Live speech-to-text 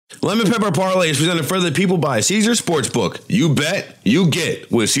Lemon Pepper Parlay is presented for the people by Caesars Sportsbook. You bet, you get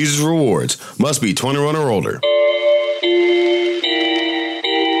with Caesars Rewards. Must be 21 or older.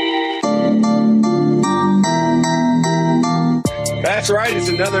 That's right. It's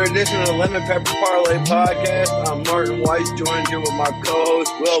another edition of the Lemon Pepper Parlay podcast. I'm Martin Weiss, joined here with my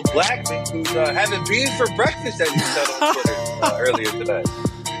co-host Will Blackman, who's having beans for breakfast, as you said on Twitter earlier today.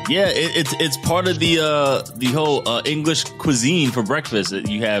 Yeah, it's part of the whole English cuisine for breakfast.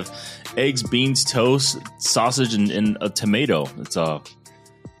 You have eggs, beans, toast, sausage, and a tomato.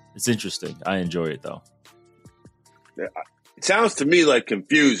 It's interesting. I enjoy it though. It sounds to me like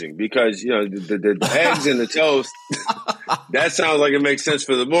confusing because the eggs and the toast. That sounds like it makes sense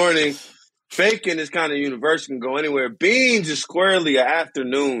for the morning. Bacon is kind of universal, can go anywhere. Beans is squarely an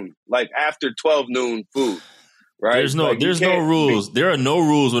afternoon, like after 12 noon food. Right? There's no rules. There are no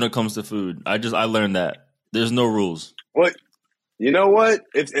rules when it comes to food. I learned that. There's no rules. What? You know what?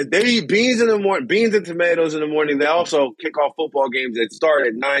 If they eat beans in the morning, beans and tomatoes in the morning, they also kick off football games that start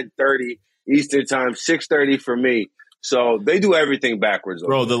at 9:30 Eastern time, 6:30 for me. So they do everything backwards.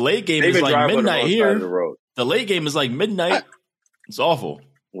 Bro, the late game is like midnight here. The late game is like midnight. It's awful.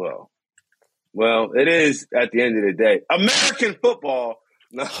 Well, it is at the end of the day. American football.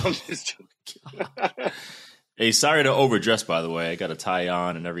 No, I'm just joking. Hey, sorry to overdress, by the way. I got a tie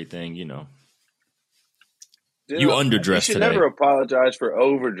on and everything, You underdressed today. You should never apologize for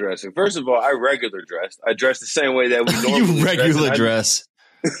overdressing. First of all, I regular dressed. I dress the same way that we normally You regular dress.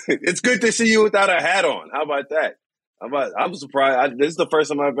 It's good to see you without a hat on. How about that? I'm surprised. This is the first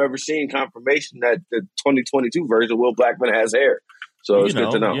time I've ever seen confirmation that the 2022 version of Will Blackman has hair. So it's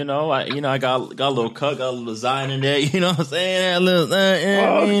good to know. I got a little cut, got a little design in there. You know what I'm saying? That little, that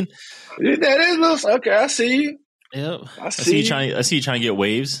is little. Okay, I see you. Yep. I see you trying to get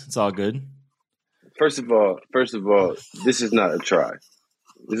waves. It's all good. First of all, this is not a try.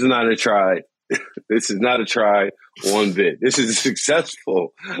 This is not a try. This is not a try one bit. This is a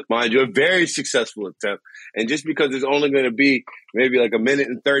successful, mind you, a very successful attempt. And just because there's only going to be maybe like a minute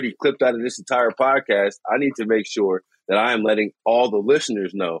and 30 clipped out of this entire podcast, I need to make sure that I am letting all the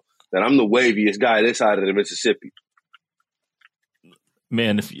listeners know that I'm the waviest guy this side of the Mississippi.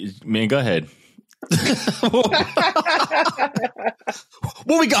 Man, go ahead.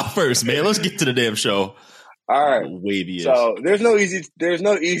 What we got first, man? Let's get to the damn show. All right, waviest. So there's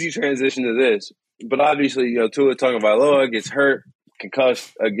no easy transition to this, but obviously, Tua Tagovailoa gets hurt,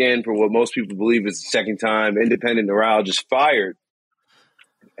 concussed again for what most people believe is the second time. Independent neurologist fired,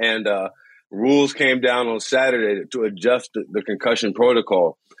 and rules came down on Saturday to adjust the concussion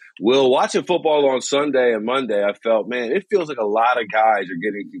protocol. Will, watching football on Sunday and Monday, I felt, man, it feels like a lot of guys are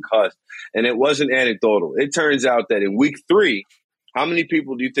getting concussed, and it wasn't anecdotal. It turns out that in week 3, how many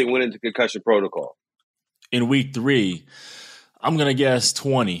people do you think went into concussion protocol? In week 3, I'm going to guess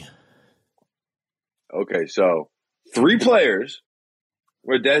 20. Okay, so 3 players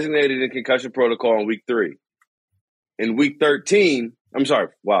were designated in concussion protocol in week 3. In week 13, I'm sorry,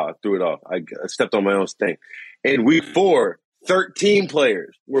 wow, I threw it off. I stepped on my own thing. In week 4, 13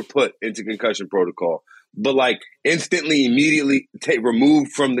 players were put into concussion protocol, but like instantly, immediately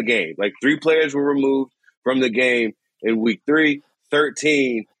removed from the game. Like 3 players were removed from the game in week 3,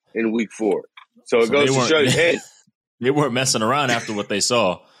 13 in week 4. So it goes to show you, they weren't messing around after what they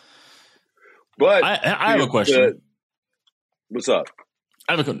saw. But I have a question. What's up?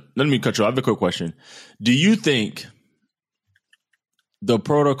 Let me cut you off. I have a quick question. Do you think the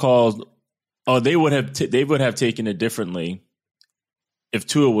protocols, they would have taken it differently if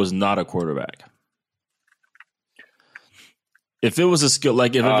Tua was not a quarterback? If it was a skill,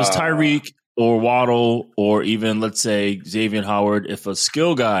 like if it was Tyreek or Waddle or even, let's say, Xavier Howard, if a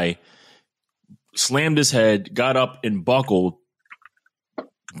skill guy slammed his head, got up and buckled,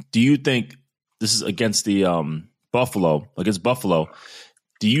 do you think this is against the Buffalo?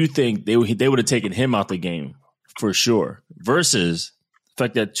 Do you think they would have taken him out the game for sure versus the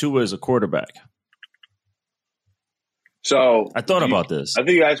fact that Tua is a quarterback? So I thought about this. I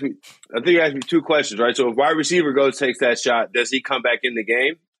think you asked me 2 questions, right? So if wide receiver takes that shot, does he come back in the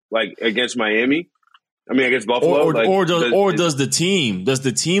game like against Miami? I mean, against Buffalo, does the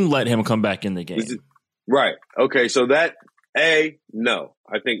team let him come back in the game? Right. Okay. So no.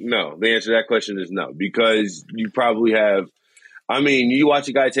 I think no. The answer to that question is no, because you probably have. I mean, you watch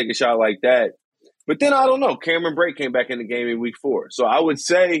a guy take a shot like that, but then I don't know. Cameron Brate came back in the game in week 4, so I would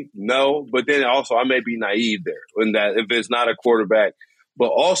say no. But then also, I may be naive there in that if it's not a quarterback. But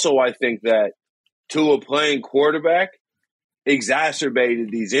also, I think that Tua playing quarterback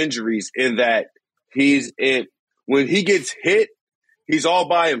exacerbated these injuries in that when he gets hit, he's all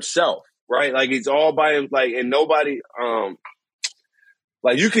by himself, right? Like he's all by him, like, and nobody.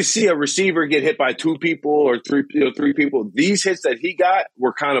 Like you could see a receiver get hit by two people or three people. These hits that he got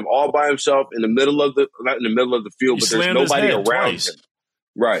were kind of all by himself in the middle of not in the middle of the field, but there's nobody around him.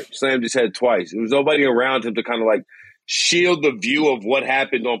 Right. Slammed his head twice. There was nobody around him to kind of like shield the view of what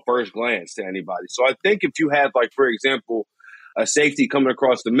happened on first glance to anybody. So I think if you had, like, for example, a safety coming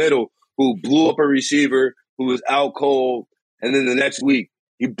across the middle who blew up a receiver who was out cold, and then the next week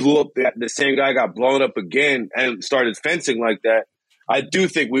he blew up, the same guy got blown up again and started fencing like that, I do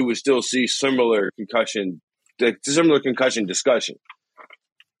think we would still see similar concussion discussion.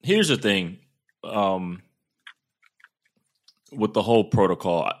 Here's the thing with the whole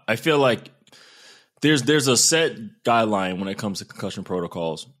protocol. I feel like there's a set guideline when it comes to concussion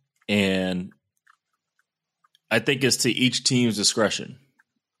protocols, and I think it's to each team's discretion.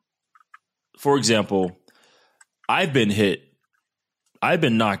 For example, I've been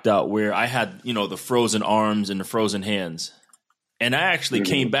knocked out where I had, the frozen arms and the frozen hands. And I actually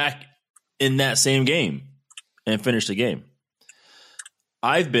came back in that same game and finished the game.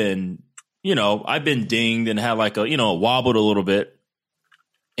 I've been dinged and had like wobbled a little bit.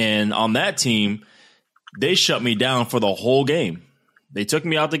 And on that team, they shut me down for the whole game. They took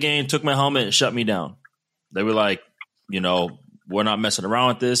me out the game, took my helmet, and shut me down. They were like, we're not messing around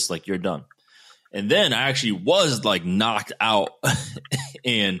with this. Like, you're done. And then I actually was like knocked out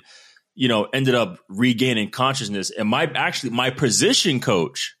and ended up regaining consciousness. And my position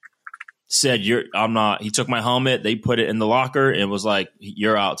coach said, he took my helmet, they put it in the locker and was like,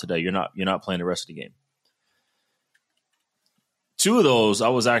 you're out today. You're not playing the rest of the game. Two of those, I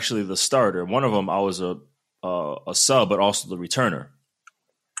was actually the starter. One of them, I was a sub, but also the returner.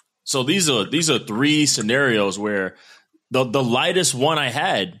 So these are three scenarios where the lightest one I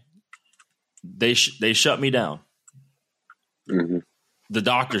had, they shut me down. Mm-hmm. The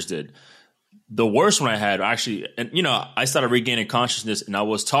doctors did. The worst one I had actually, and I started regaining consciousness and I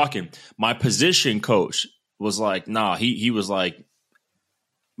was talking. My position coach was like, nah, he was like,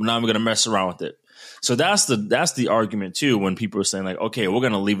 I'm not going to mess around with it. So that's the argument too, when people are saying like, okay, we're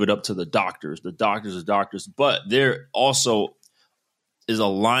going to leave it up to the doctors. The doctors are doctors, but there also is a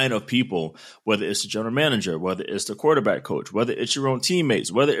line of people, whether it's the general manager, whether it's the quarterback coach, whether it's your own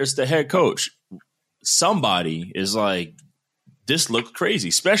teammates, whether it's the head coach, somebody is like, this looks crazy,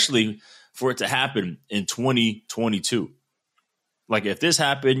 especially for it to happen in 2022. Like if this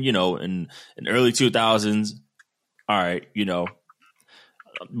happened, in early 2000s, all right,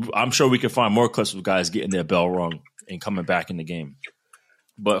 I'm sure we could find more clips of guys getting their bell rung and coming back in the game.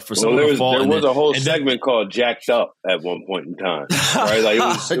 But for someone to fall, there was a whole segment called "Jacked Up" at one point in time, right?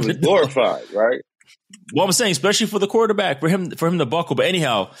 Like it was glorified, right? Well, I'm saying, especially for the quarterback, for him to buckle. But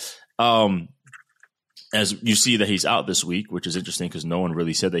anyhow, as you see that he's out this week, which is interesting because no one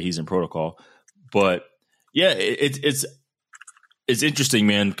really said that he's in protocol. But yeah, it's interesting,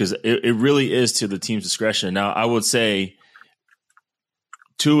 man, because it really is to the team's discretion. Now, I would say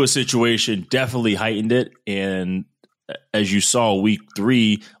Tua's situation definitely heightened it, and as you saw, week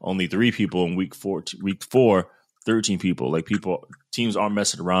 3, only 3 people. In week 4, 13 people. Like teams aren't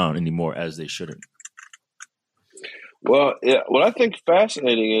messing around anymore as they shouldn't. Well, yeah, what I think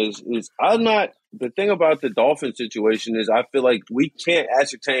fascinating is the thing about the Dolphins situation is I feel like we can't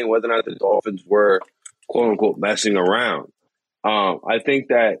ascertain whether or not the Dolphins were quote unquote messing around. I think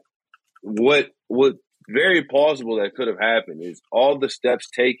that what very plausible that could have happened is all the steps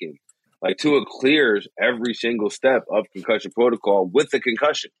taken. Like Tua clears every single step of concussion protocol with the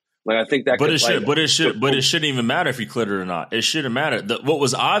concussion. Like I think that, but it shouldn't even matter if he cleared it or not. It shouldn't matter. What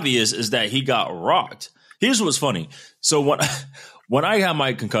was obvious is that he got rocked. Here's what's funny. So when I had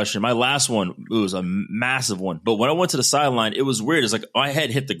my concussion, my last one, it was a massive one. But when I went to the sideline, it was weird. It's like my head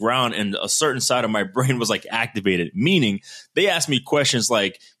hit the ground and a certain side of my brain was like activated, meaning they asked me questions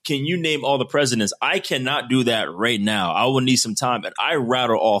like, can you name all the presidents? I cannot do that right now. I will need some time. And I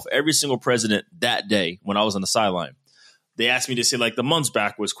rattle off every single president that day when I was on the sideline. They asked me to say like the months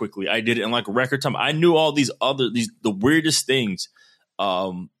backwards quickly. I did it in like record time. I knew all the weirdest things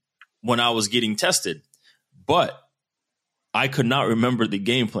when I was getting tested. But I could not remember the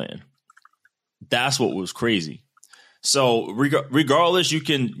game plan. That's what was crazy. So regardless, you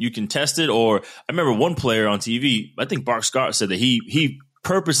can test it. Or I remember one player on TV, I think Bart Scott said that he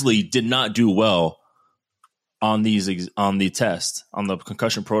purposely did not do well on the test, on the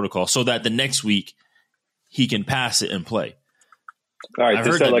concussion protocol, so that the next week he can pass it and play. All right,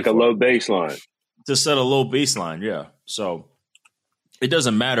 to set like a low baseline. To set a low baseline, yeah. So it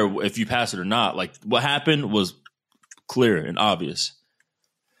doesn't matter if you pass it or not. Like what happened was clear and obvious.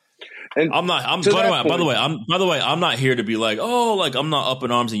 And I'm not. By the way, I'm not here to be like, oh, like I'm not up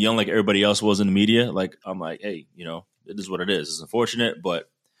in arms and yelling like everybody else was in the media. Like I'm like, hey, it is what it is. It's unfortunate, but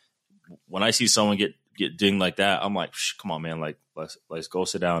when I see someone get dinged like that, I'm like, come on, man, like let's go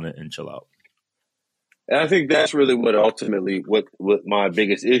sit down and chill out. And I think that's really what ultimately what my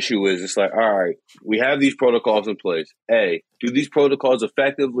biggest issue is. It's like, all right, we have these protocols in place. A, do these protocols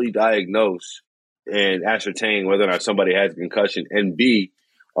effectively diagnose and ascertain whether or not somebody has a concussion? And B,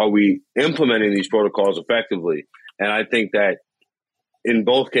 are we implementing these protocols effectively? And I think that in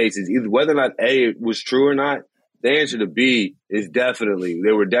both cases, either whether or not A, it was true or not, the answer to B is definitely,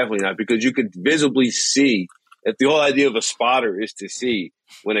 they were definitely not, because you could visibly see, if the whole idea of a spotter is to see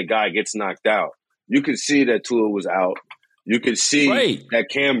when a guy gets knocked out, you could see that Tua was out. You could see that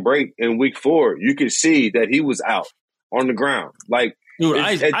Cam Brake in week 4, you could see that he was out on the ground. Like, dude,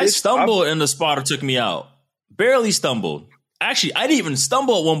 I stumbled and the spotter took me out. Barely stumbled. Actually, I didn't even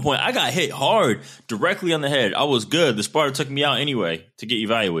stumble at one point. I got hit hard directly on the head. I was good. The spotter took me out anyway to get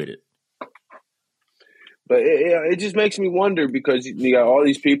evaluated. But it just makes me wonder, because you got all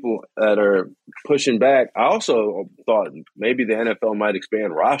these people that are pushing back. I also thought maybe the NFL might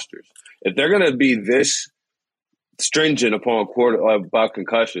expand rosters. If they're going to be this stringent about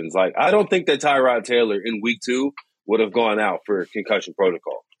concussions, like, I don't think that Tyrod Taylor in week 2 would have gone out for concussion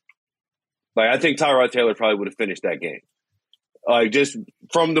protocol. Like, I think Tyrod Taylor probably would have finished that game. Like, just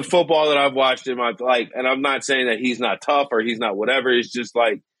from the football that I've watched in my and I'm not saying that he's not tough or he's not whatever. It's just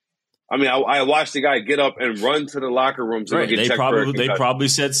like, I mean, I watched the guy get up and run to the locker room to get checked for a concussion. They probably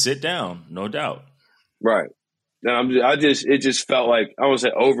said sit down, no doubt. Right. And it just felt like, I won't say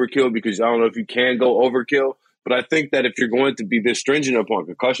overkill, because I don't know if you can go overkill, but I think that if you're going to be this stringent upon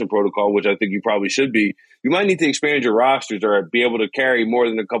concussion protocol, which I think you probably should be, you might need to expand your rosters or be able to carry more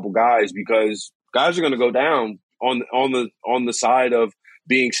than a couple guys, because guys are going to go down on the side of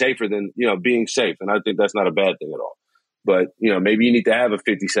being safer than, being safe. And I think that's not a bad thing at all. But, maybe you need to have a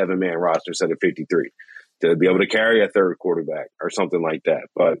 57-man roster instead of 53 to be able to carry a third quarterback or something like that.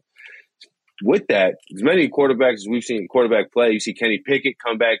 But with that, as many quarterbacks as we've seen quarterback play, you see Kenny Pickett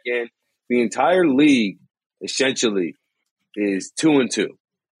come back in. The entire league essentially is 2-2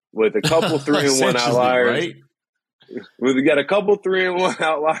 with a couple 3-1 outliers. Right? We got a couple 3-1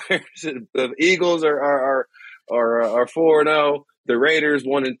 outliers. The Eagles are 4-0. The Raiders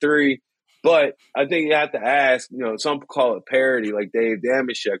 1-3. But I think you have to ask, some call it parity, like Dave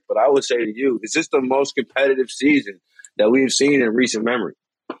Dameshek, but I would say to you, is this the most competitive season that we've seen in recent memory?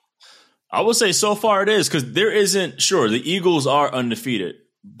 I would say so far it is, because there isn't, sure, the Eagles are undefeated,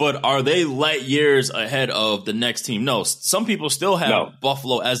 but are they light years ahead of the next team? No, some people still have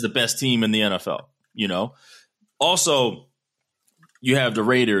Buffalo as the best team in the NFL, Also, you have the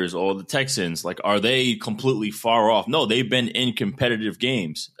Raiders or the Texans. Like, are they completely far off? No, they've been in competitive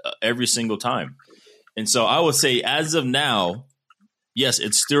games every single time. And so I would say as of now, yes,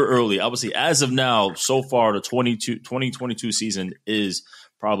 it's still early. I would say as of now, so far, the 2022 season is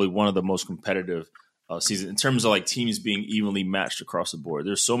probably one of the most competitive seasons in terms of like teams being evenly matched across the board.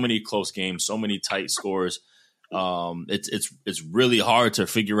 There's so many close games, so many tight scores. It's really hard to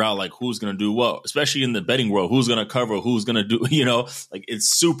figure out like who's going to do what, especially in the betting world, who's going to cover, who's going to do, like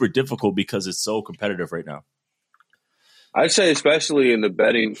it's super difficult because it's so competitive right now. I'd say especially in the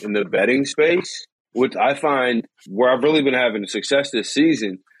betting space, which I find where I've really been having success this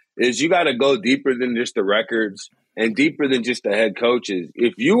season is you got to go deeper than just the records and deeper than just the head coaches.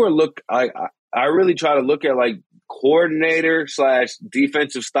 If you were I really try to look at like coordinator /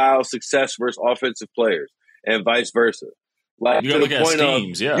 defensive style success versus offensive players. And vice versa. Like, you gotta look at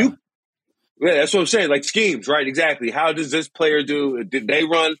schemes, yeah, that's what I'm saying. Like schemes, right? Exactly. How does this player do? Did they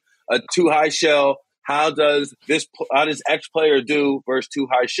run a too high shell? How does X player do versus too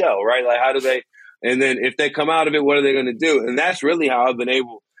high shell? Right? Like, how do they? And then if they come out of it, what are they going to do? And that's really how I've been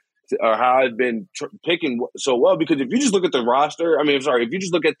able to, or how I've been picking so well. Because if you just look at the roster, if you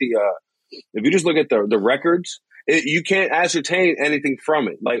just look at the records, you can't ascertain anything from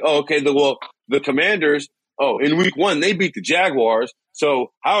it. Like, the Commanders. Oh, in week 1, they beat the Jaguars.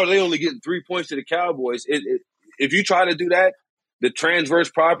 So how are they only getting 3 points to the Cowboys? If you try to do that, the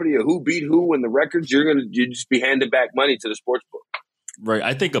transverse property of who beat who in the records, you just be handing back money to the sports book. Right.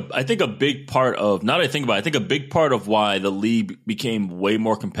 I think a big part of, now that I think about it, I think a big part of why the league became way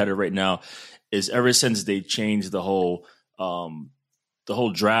more competitive right now is ever since they changed the whole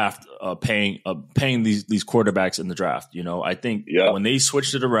draft, paying these quarterbacks in the draft. I think when they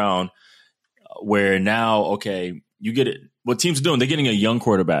switched it around, where now, okay, you get it. What teams are doing, they're getting a young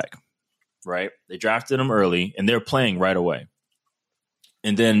quarterback, right? They drafted him early, and they're playing right away.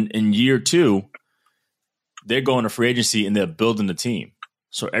 And then in year 2, they're going to free agency, and they're building the team.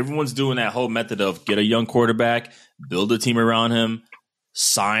 So everyone's doing that whole method of get a young quarterback, build a team around him,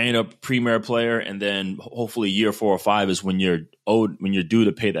 sign a premier player, and then hopefully year 4 or 5 is when you're due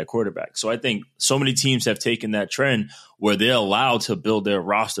to pay that quarterback. So I think so many teams have taken that trend where they're allowed to build their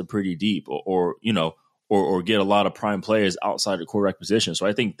roster pretty deep, or get a lot of prime players outside the quarterback position. So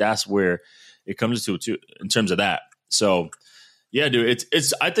I think that's where it comes to in terms of that. So yeah, dude,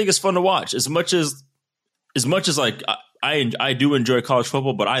 I think it's fun to watch as much as like I do enjoy college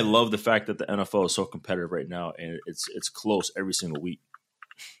football, but I love the fact that the NFL is so competitive right now, and it's close every single week.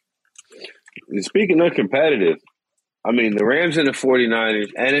 And speaking of competitive, I mean, the Rams and the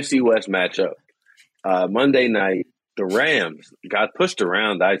 49ers, NFC West matchup, Monday night, the Rams got pushed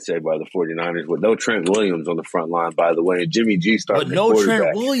around, I'd say, by the 49ers with no Trent Williams on the front line, by the way, and Jimmy G started But no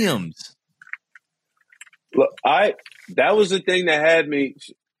Trent Williams. Look, that was the thing that had me.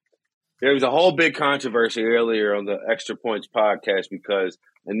 There was a whole big controversy earlier on the Extra Points podcast because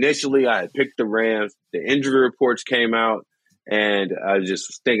initially I had picked the Rams. The injury reports came out, and I was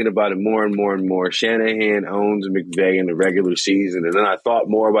just thinking about it more and more and more. Shanahan owns McVay in the regular season, and then I thought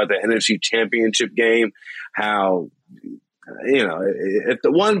more about the NFC Championship game, how, if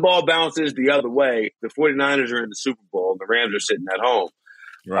the one ball bounces the other way, the 49ers are in the Super Bowl, and the Rams are sitting at home.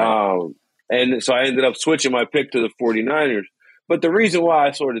 Right. And so I ended up switching my pick to the 49ers. But the reason why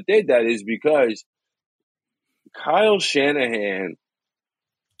I sort of did that is because Kyle Shanahan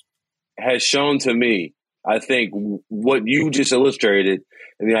has shown to me, I think, what you just illustrated,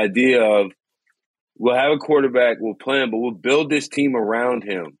 and the idea of we'll have a quarterback, we'll play him, but we'll build this team around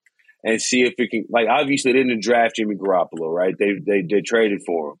him and see if it can. Like, obviously, they didn't draft Jimmy Garoppolo, right? They traded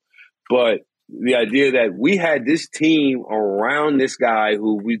for him. But the idea that we had this team around this guy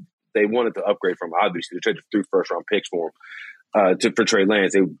who they wanted to upgrade from, obviously, they traded 3 first-round picks for him. For Trey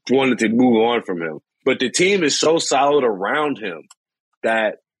Lance. They wanted to move on from him. But the team is so solid around him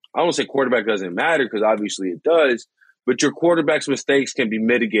that I don't say quarterback doesn't matter, because obviously it does, but your quarterback's mistakes can be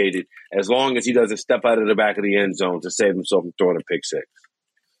mitigated as long as he doesn't step out of the back of the end zone to save himself from throwing a pick six.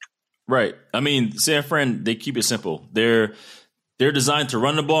 Right. I mean, San Fran, they keep it simple. They're designed to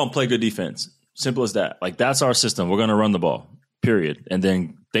run the ball and play good defense. Simple as that. Like, that's our system. We're going to run the ball, period. And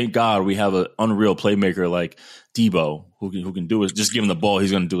then thank God we have an unreal playmaker like Debo who can do it. Just give him the ball,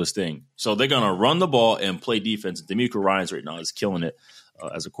 he's going to do his thing. So they're going to run the ball and play defense. DeMeco Ryans right now is killing it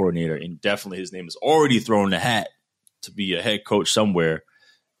as a coordinator, and definitely his name is already thrown the hat to be a head coach somewhere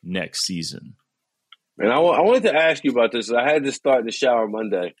next season. And I wanted to ask you about this. I had to start the shower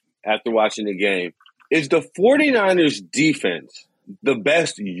Monday after watching the game. Is the 49ers defense the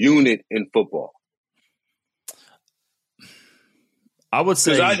best unit in football? I would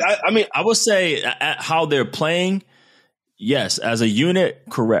say, I would say at how they're playing, yes. As a unit,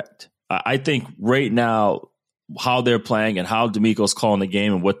 correct. I think right now, how they're playing and how DeMeco's calling the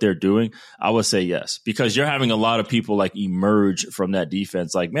game and what they're doing, I would say yes, because you're having a lot of people like emerge from that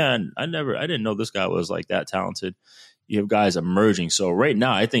defense. Like, man, I didn't know this guy was like that talented. You have guys emerging. So right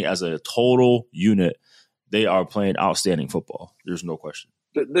now, I think as a total unit, they are playing outstanding football. There's no question.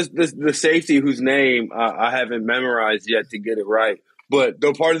 The safety whose name I haven't memorized yet to get it right. But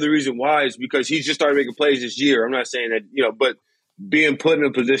part of the reason why is because he's just started making plays this year. I'm not saying that, but being put in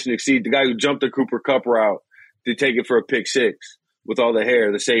a position to exceed the guy who jumped the Cooper Kupp route to take it for a pick six with all the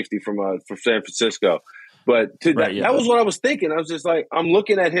hair, the safety from San Francisco. But that was what I was thinking. I was just like, I'm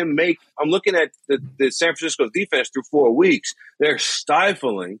looking at the San Francisco defense through 4 weeks. They're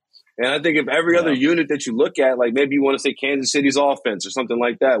stifling. And I think if every other unit that you look at, like maybe you want to say Kansas City's offense or something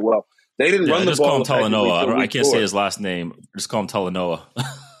like that, well, they didn't run the ball. Just call him Talanoa. I can't say his last name. Just call him Talanoa.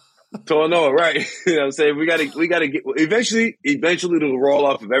 Talanoa, right? You know what I'm saying? We gotta get eventually it'll roll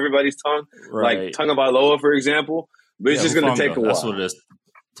off of everybody's tongue, right. Like Tagovailoa, for example. But it's just gonna take a while. That's what it is.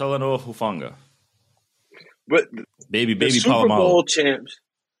 Talanoa Hufanga. But baby Super Bowl champs,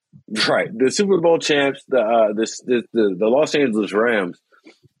 right? The Super Bowl champs, the Los Angeles Rams.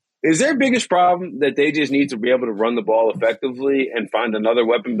 Is their biggest problem that they just need to be able to run the ball effectively and find another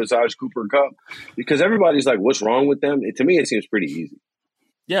weapon besides Cooper Kupp? Because everybody's like, what's wrong with them? To me, it seems pretty easy.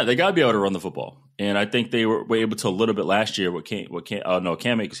 Yeah, they got to be able to run the football. And I think they were able to a little bit last year.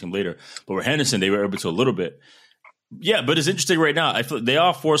 Cam Akers came later. But with Henderson, they were able to a little bit. Yeah, but it's interesting right now. I feel like they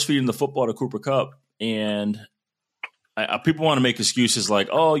are force-feeding the football to Cooper Kupp. And people want to make excuses like,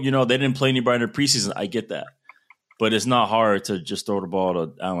 they didn't play anybody in the preseason. I get that. But it's not hard to just throw the ball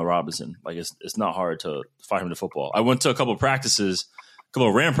to Allen Robinson. Like, it's not hard to find him the football. I went to a couple of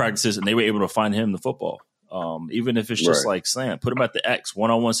Ram practices, and they were able to find him the football. Even if it's just like slant, put him at the X,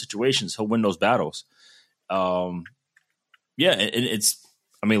 one-on-one situations, he'll win those battles. Last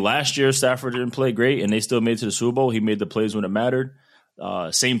year Stafford didn't play great, and they still made it to the Super Bowl. He made the plays when it mattered.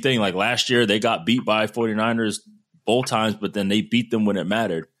 Same thing, like last year, they got beat by 49ers both times, but then they beat them when it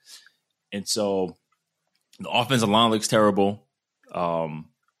mattered. And so the offensive line looks terrible. I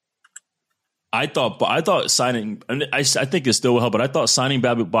thought signing, I think it still will help, but I thought signing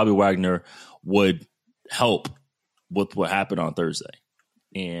Bobby Wagner would help with what happened on Thursday.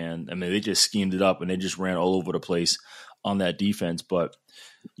 And I mean, they just schemed it up and they just ran all over the place on that defense. But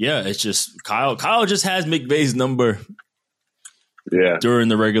yeah, it's just Kyle just has McVay's number during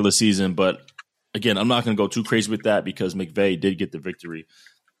the regular season. But again, I'm not going to go too crazy with that because McVay did get the victory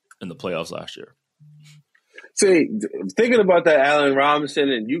in the playoffs last year. See, thinking about that Allen Robinson,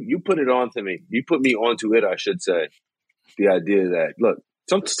 and you put it on to me. You put me onto it, I should say. The idea that, look,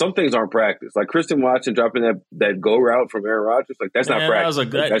 some things aren't practice. Like Christian Watson dropping that go route from Aaron Rodgers, like that's not practice.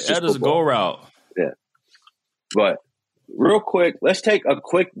 That is a go route. Yeah. But real quick, let's take a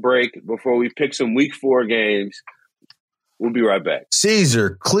quick break before we pick some Week 4 games. We'll be right back.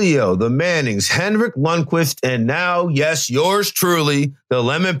 Caesar, Cleo, the Mannings, Henrik Lundqvist, and now, yes, yours truly, the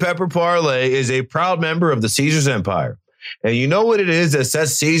Lemon Pepper Parlay is a proud member of the Caesars Empire. And you know what it is that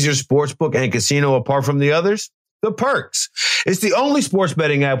sets Caesars Sportsbook and Casino apart from the others? The perks. It's the only sports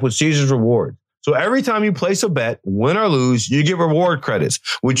betting app with Caesars Rewards. So every time you place a bet, win or lose, you get reward credits,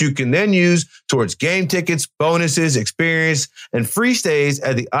 which you can then use towards game tickets, bonuses, experience, and free stays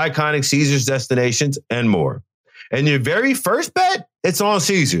at the iconic Caesars destinations and more. And your very first bet, it's on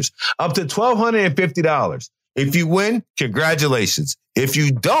Caesars, up to $1,250. If you win, congratulations. If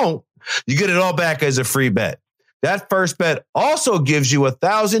you don't, you get it all back as a free bet. That first bet also gives you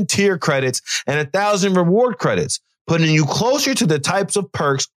 1,000 tier credits and 1,000 reward credits, putting you closer to the types of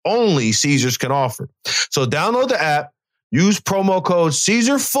perks only Caesars can offer. So download the app, use promo code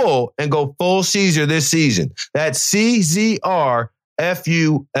CaesarFull, and go full Caesar this season. That's CZRFULL.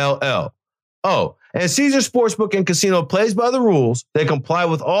 Oh, and Caesar Sportsbook and Casino plays by the rules. They comply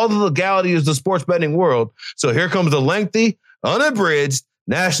with all the legalities of the sports betting world. So here comes the lengthy, unabridged,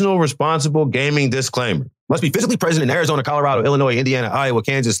 national responsible gaming disclaimer. Must be physically present in Arizona, Colorado, Illinois, Indiana, Iowa,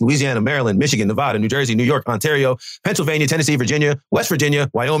 Kansas, Louisiana, Maryland, Michigan, Nevada, New Jersey, New York, Ontario, Pennsylvania, Tennessee, Virginia, West Virginia,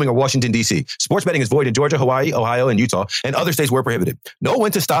 Wyoming, or Washington, D.C. Sports betting is void in Georgia, Hawaii, Ohio, and Utah, and other states where prohibited. Know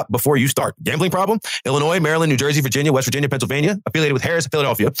when to stop before you start. Gambling problem? Illinois, Maryland, New Jersey, Virginia, West Virginia, Pennsylvania, affiliated with Harris,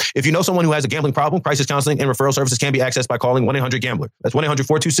 Philadelphia. If you know someone who has a gambling problem, crisis counseling and referral services can be accessed by calling 1-800-GAMBLER. That's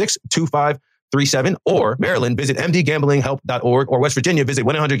 1-800-426-2537, or Maryland, visit mdgamblinghelp.org, or West Virginia, visit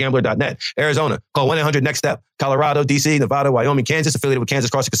 1-800-GAMBLER.net. Arizona, call 1-800-NEXT-STEP. Colorado, D.C., Nevada, Wyoming, Kansas, affiliated with Kansas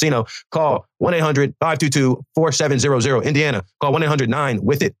Crossing Casino, call 1-800-522-4700. Indiana, call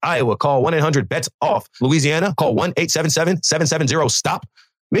 1-800-9-WITH-IT. Iowa, call 1-800-BETS-OFF. Louisiana, call 1-877-770-STOP.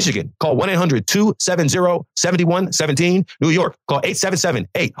 Michigan, call 1-800-270-7117. New York, call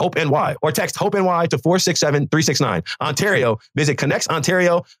 877-8-HOPE-NY, or text HOPE-NY to 467-369. Ontario, visit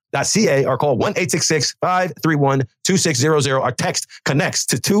connectsontario.ca or call 1-866-531-2600 or text CONNECTS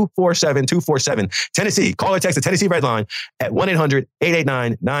to 247-247. Tennessee, call or text the Tennessee Red Line at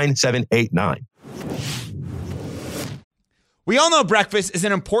 1-800-889-9789. We all know breakfast is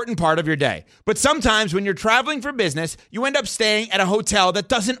an important part of your day, but sometimes when you're traveling for business, you end up staying at a hotel that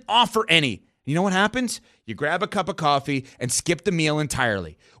doesn't offer any. You know what happens? You grab a cup of coffee and skip the meal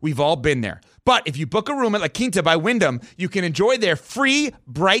entirely. We've all been there. But if you book a room at La Quinta by Wyndham, you can enjoy their free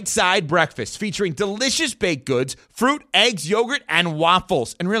Bright Side breakfast featuring delicious baked goods, fruit, eggs, yogurt, and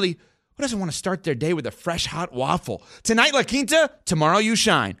waffles. And really, who doesn't want to start their day with a fresh hot waffle? Tonight, La Quinta, tomorrow you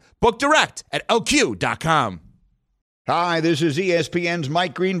shine. Book direct at LQ.com. Hi, this is ESPN's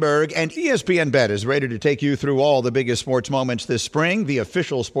Mike Greenberg, and ESPN Bet is ready to take you through all the biggest sports moments this spring. The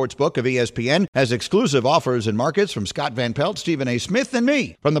official sports book of ESPN has exclusive offers and markets from Scott Van Pelt, Stephen A. Smith, and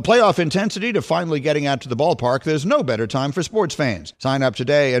me. From the playoff intensity to finally getting out to the ballpark, there's no better time for sports fans. Sign up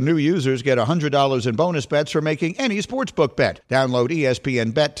today, and new users get $100 in bonus bets for making any sportsbook bet. Download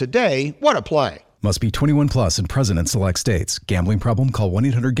ESPN Bet today. What a play. Must be 21 plus and present in select states. Gambling problem? Call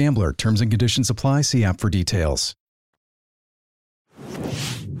 1-800-GAMBLER. Terms and conditions apply. See app for details.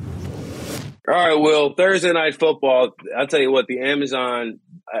 All right, Will, Thursday Night Football, I'll tell you what, the Amazon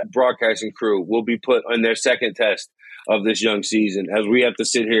broadcasting crew will be put on their second test of this young season as we have to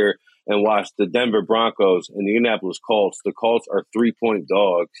sit here and watch the Denver Broncos and the Indianapolis Colts. The Colts are 3-point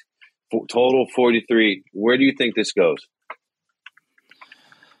dogs, total 43. Where do you think this goes?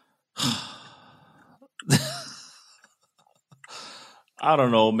 I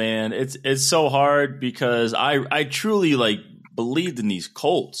don't know, man. It's so hard because I truly believed in these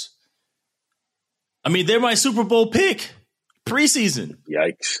Colts. I mean, they're my Super Bowl pick preseason.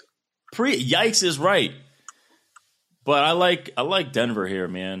 Yikes. Yikes is right. But I like Denver here,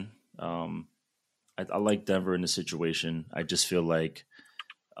 man. I like Denver in the situation. I just feel like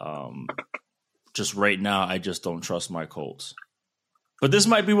Just right now, I just don't trust my Colts. But this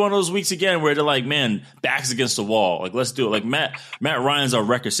might be one of those weeks again where they're like, man, backs against the wall. Like, let's do it. Like Matt Ryan's our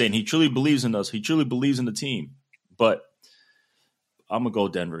record saying he truly believes in us. He truly believes in the team. But I'm going to go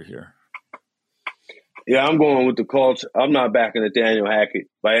Denver here. Yeah, I'm going with the Colts. I'm not backing Nathaniel Hackett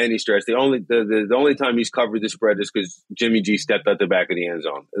by any stretch. The only time he's covered the spread is because Jimmy G stepped at the back of the end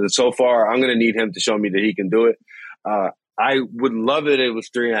zone. And so far, I'm going to need him to show me that he can do it. I would love it if it was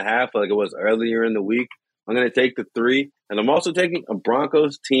 3.5 like it was earlier in the week. I'm going to take the 3, and I'm also taking a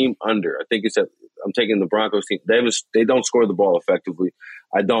Broncos team under. I think I'm taking the Broncos team. They don't score the ball effectively.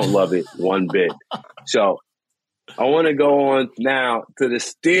 I don't love it one bit. So I want to go on now to the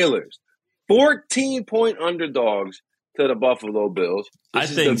Steelers. 14-point underdogs to the Buffalo Bills. I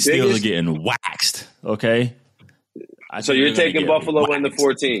think Steelers are getting waxed, okay? So you're taking Buffalo in the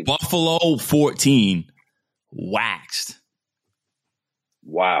 14. Buffalo 14, waxed.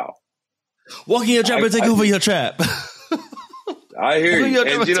 Wow. Walk in your trap and take over your trap. I hear you.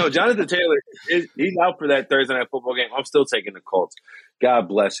 And, Jonathan Taylor, he's out for that Thursday night football game. I'm still taking the Colts. God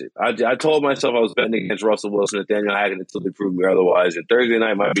bless it. I told myself I was betting against Russell Wilson and Nathaniel Hackett until they proved me otherwise. And Thursday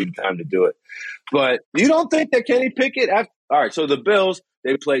night might be the time to do it. But you don't think that Kenny Pickett – all right, so the Bills,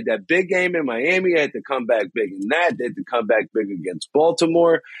 they played that big game in Miami. They had to come back big in that. They had to come back big against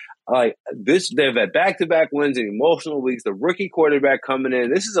Baltimore. Like this, they've had back-to-back wins in emotional weeks. The rookie quarterback coming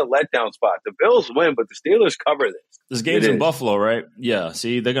in. This is a letdown spot. The Bills win, but the Steelers cover this. This game's in Buffalo, right? Yeah.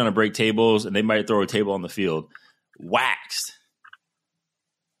 See, they're going to break tables, and they might throw a table on the field. Waxed.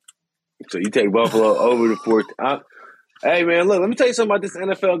 So you take Buffalo over the 14. Hey, man, look, let me tell you something about this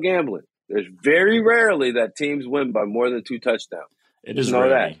NFL gambling. There's very rarely that teams win by more than 2 touchdowns. It is rarely.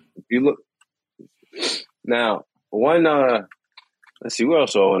 That. If you look now, let's see, where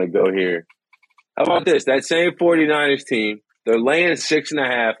else do I want to go here? How about this? That same 49ers team, they're laying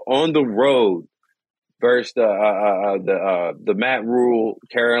 6.5 on the road versus the Matt Rule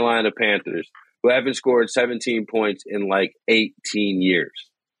Carolina Panthers, who haven't scored 17 points in like 18 years.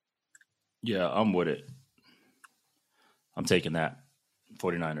 Yeah, I'm with it. I'm taking that.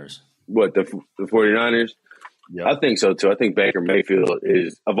 49ers. What, the 49ers? Yep. I think so, too. I think Baker Mayfield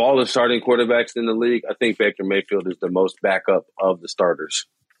is, of all the starting quarterbacks in the league, I think Baker Mayfield is the most backup of the starters.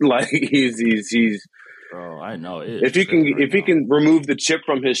 Like, he's Bro, I know. If he can remove the chip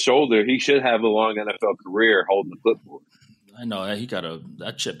from his shoulder, he should have a long NFL career holding the clipboard. I know.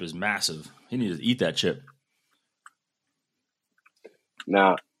 That chip is massive. He needs to eat that chip.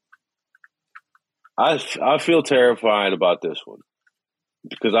 Now, I feel terrified about this one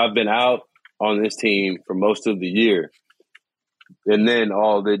because I've been out on this team for most of the year, and then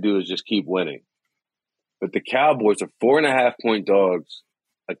all they do is just keep winning. But the Cowboys are 4.5-point dogs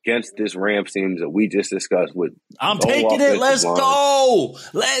against this Rams team that we just discussed with. I'm taking it. Let's go.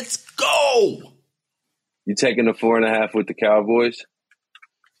 Let's go. You taking the 4.5 with the Cowboys?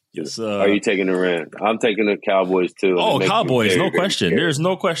 Yes. Are you taking the Rams? I'm taking the Cowboys too. Oh, Cowboys, no question. There's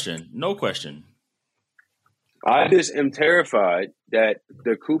no question. No question. I just am terrified that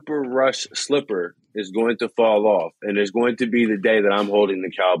the Cooper Rush slipper is going to fall off, and it's going to be the day that I'm holding the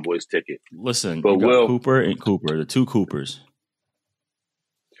Cowboys ticket. Listen, but you got Cooper and Cooper, the two Coopers.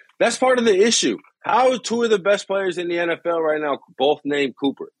 That's part of the issue. How are 2 of the best players in the NFL right now both named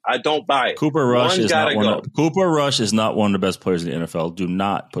Cooper? I don't buy it. Cooper Rush is not one of the best players in the NFL. Do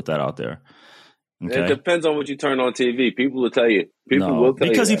not put that out there. Okay? It depends on what you turn on TV. People will tell you.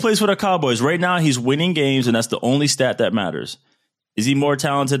 Because he plays for the Cowboys. Right now, he's winning games, and that's the only stat that matters. Is he more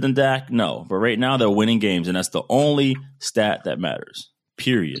talented than Dak? No. But right now, they're winning games, and that's the only stat that matters.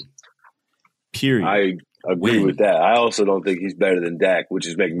 Period. I agree with that. I also don't think he's better than Dak, which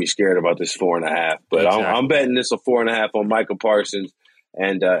is making me scared about this 4.5. But exactly. I'm betting this a 4.5 on Micah Parsons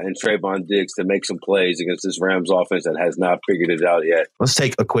and Trayvon Diggs to make some plays against this Rams offense that has not figured it out yet. Let's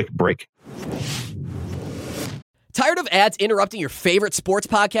take a quick break. Tired of ads interrupting your favorite sports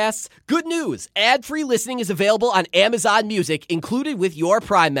podcasts? Good news. Ad-free listening is available on Amazon Music, included with your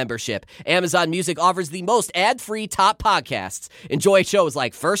Prime membership. Amazon Music offers the most ad-free top podcasts. Enjoy shows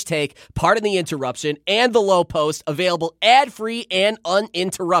like First Take, Pardon the Interruption, and The Low Post, available ad-free and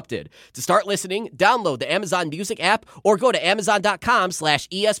uninterrupted. To start listening, download the Amazon Music app or go to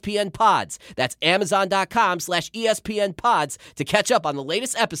amazon.com/ESPN Pods. That's amazon.com/ESPN Pods to catch up on the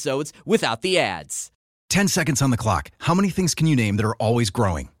latest episodes without the ads. 10 seconds on the clock. How many things can you name that are always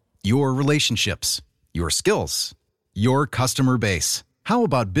growing? Your relationships, your skills, your customer base. How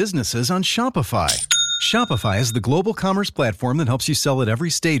about businesses on Shopify? Shopify is the global commerce platform that helps you sell at every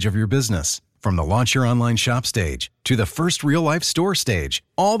stage of your business. From the launch your online shop stage to the first real-life store stage,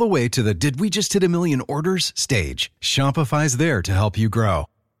 all the way to the did we just hit 1 million orders stage. Shopify's there to help you grow.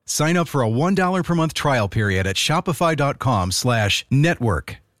 Sign up for a $1 per month trial period at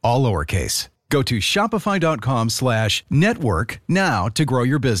shopify.com/network, all lowercase. Go to shopify.com/network now to grow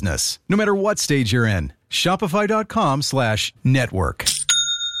your business, no matter what stage you're in. Shopify.com/network.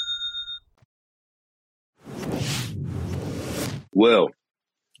 Will,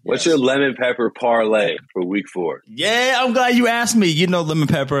 what's your lemon pepper parlay for week 4? Yeah, I'm glad you asked me. You know, lemon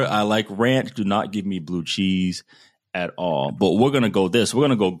pepper, I like ranch. Do not give me blue cheese at all. But we're going to go this. We're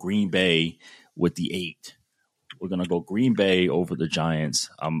going to go Green Bay with the 8. We're going to go Green Bay over the Giants.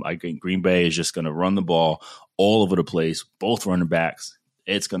 I think Green Bay is just going to run the ball all over the place, both running backs.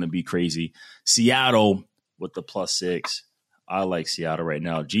 It's going to be crazy. Seattle with the +6. I like Seattle right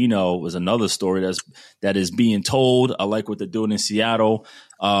now. Geno was another story that is being told. I like what they're doing in Seattle.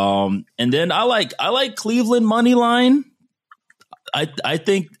 And then I like Cleveland money line. I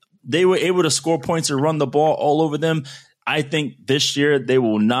think they were able to score points and run the ball all over them. I think this year they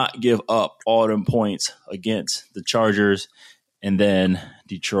will not give up all them points against the Chargers. And then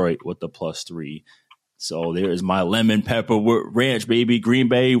Detroit with the +3. So there is my lemon pepper ranch, baby. Green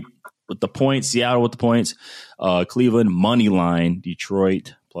Bay with the points, Seattle with the points, Cleveland money line,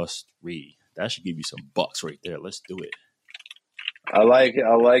 Detroit +3. That should give you some bucks right there. Let's do it. I like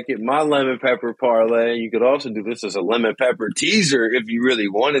it. My lemon pepper parlay. You could also do this as a lemon pepper teaser if you really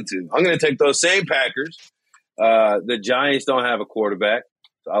wanted to. I'm going to take those same Packers. The Giants don't have a quarterback,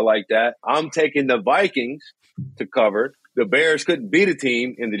 so I like that. I'm taking the Vikings to cover. The Bears couldn't beat a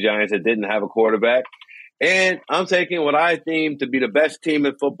team in the Giants that didn't have a quarterback. And I'm taking what I deem to be the best team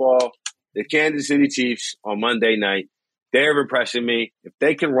in football, the Kansas City Chiefs, on Monday night. They're impressing me. If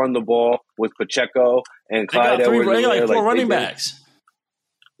they can run the ball with Pacheco and Clyde Edwards-Helaire, like 4 running backs.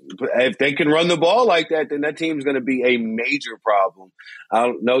 If they can run the ball like that, then that team's going to be a major problem.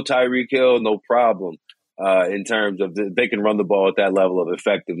 No Tyreek Hill, no problem in terms of they can run the ball at that level of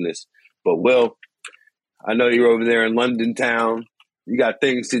effectiveness. But, Will, I know you're over there in London town. You got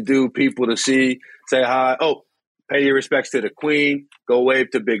things to do, people to see. Say hi. Oh, pay your respects to the Queen. Go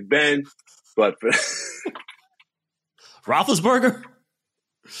wave to Big Ben. But Roethlisberger?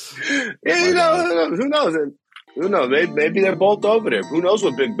 Yeah, who knows? Who knows? Maybe they're both over there. Who knows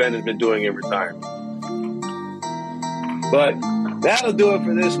what Big Ben has been doing in retirement? But that'll do it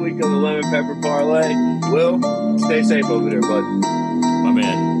for this week of the Lemon Pepper Parlay. Will, stay safe over there, bud.